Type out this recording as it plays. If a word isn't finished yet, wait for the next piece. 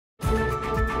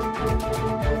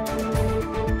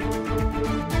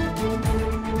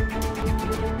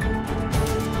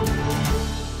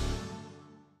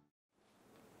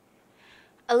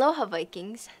Aloha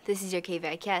Vikings, this is your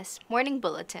KVIKS Morning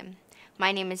Bulletin.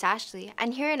 My name is Ashley,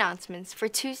 and here are announcements for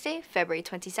Tuesday, February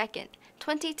 22nd,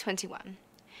 2021.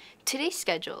 Today's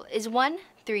schedule is 1,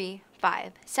 3,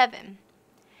 5, 7.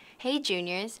 Hey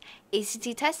juniors,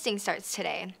 ACT testing starts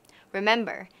today.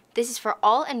 Remember, this is for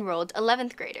all enrolled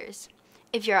 11th graders.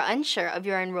 If you're unsure of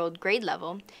your enrolled grade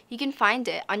level, you can find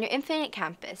it on your Infinite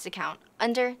Campus account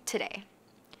under Today.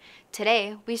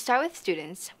 Today, we start with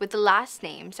students with the last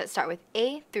names that start with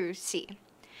A through C.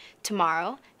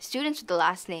 Tomorrow, students with the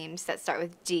last names that start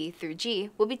with D through G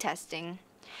will be testing.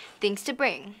 Things to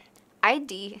bring: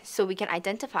 ID so we can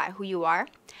identify who you are,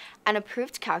 an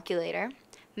approved calculator,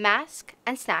 mask,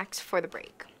 and snacks for the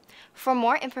break. For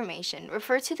more information,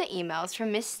 refer to the emails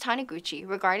from Ms. Taniguchi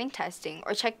regarding testing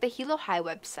or check the Hilo High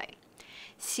website.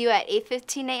 See you at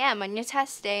 8:15 a.m. on your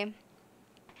test day.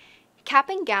 Cap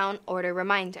and gown order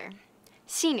reminder.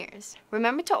 Seniors,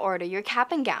 remember to order your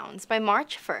cap and gowns by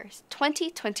March 1st,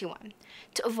 2021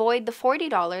 to avoid the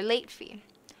 $40 late fee.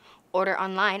 Order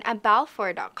online at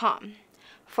balfour.com.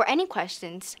 For any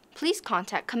questions, please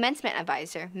contact Commencement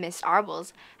Advisor Ms.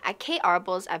 Arbles at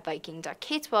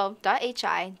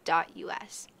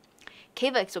karbles@viking.k12.hi.us.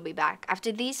 KVIKS will be back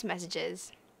after these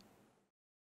messages.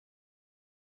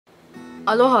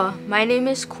 Aloha, my name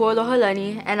is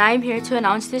Kualohalani, and I am here to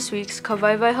announce this week's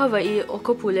Kawaiwai Hawaii o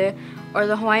Kapule, or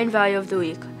the Hawaiian Value of the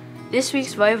Week. This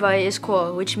week's Waiver is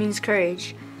Ko, which means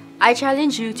courage. I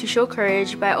challenge you to show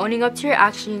courage by owning up to your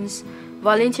actions,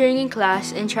 volunteering in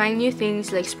class, and trying new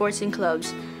things like sports and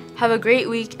clubs. Have a great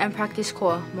week and practice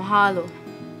Ko. Mahalo.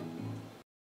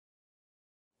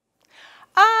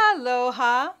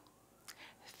 Aloha!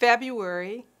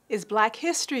 February is Black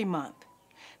History Month.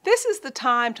 This is the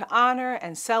time to honor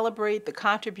and celebrate the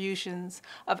contributions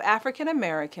of African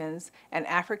Americans and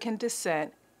African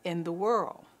descent in the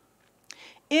world.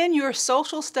 In your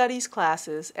social studies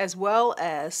classes, as well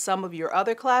as some of your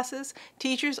other classes,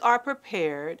 teachers are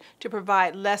prepared to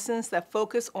provide lessons that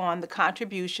focus on the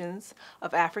contributions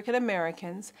of African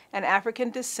Americans and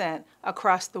African descent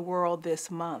across the world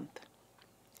this month.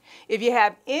 If you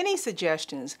have any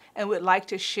suggestions and would like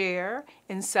to share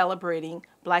in celebrating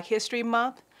Black History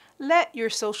Month, let your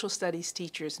social studies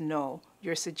teachers know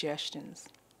your suggestions.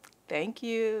 Thank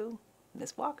you.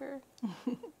 Ms. Walker.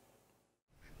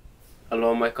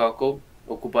 Aloha mai kākou,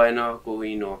 o kupaina ko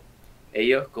ino.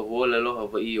 Eia ka huolelo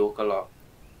Hawaii o ka la.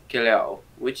 Keleao,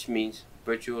 which means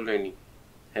virtual learning.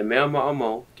 He mea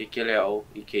ma'amau ke keleao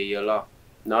I kēia la.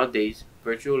 Nowadays,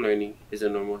 virtual learning is a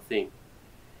normal thing.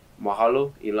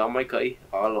 Mahalo I la mai kai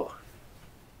aloha.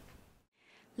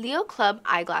 Leo Club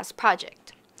Eyeglass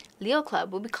Project. Leo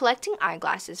Club will be collecting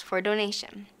eyeglasses for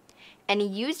donation. Any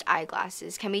used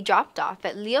eyeglasses can be dropped off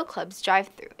at Leo Club's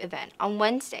drive-thru event on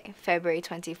Wednesday, February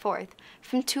 24th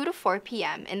from 2 to 4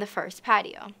 p.m. in the first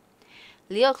patio.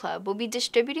 Leo Club will be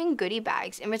distributing goodie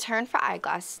bags in return for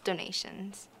eyeglass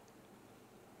donations.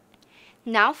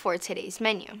 Now for today's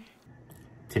menu.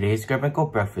 Today's grab-and-go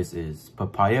breakfast is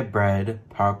papaya bread,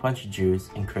 power punch juice,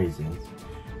 and craisins.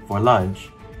 For lunch,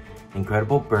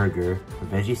 incredible burger,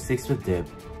 veggie sticks with dip,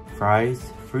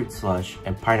 fries, fruit slush,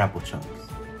 and pineapple chunks.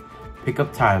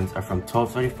 Pickup times are from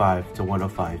 12:45 to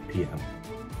 1:05 p.m.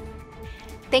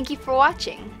 Thank you for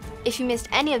watching. If you missed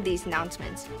any of these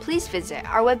announcements, please visit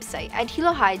our website at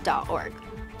hilo-high.org.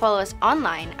 Follow us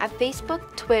online at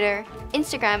Facebook, Twitter,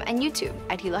 Instagram, and YouTube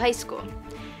at Hilo High School.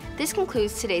 This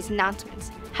concludes today's announcements.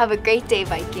 Have a great day,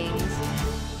 Vikings!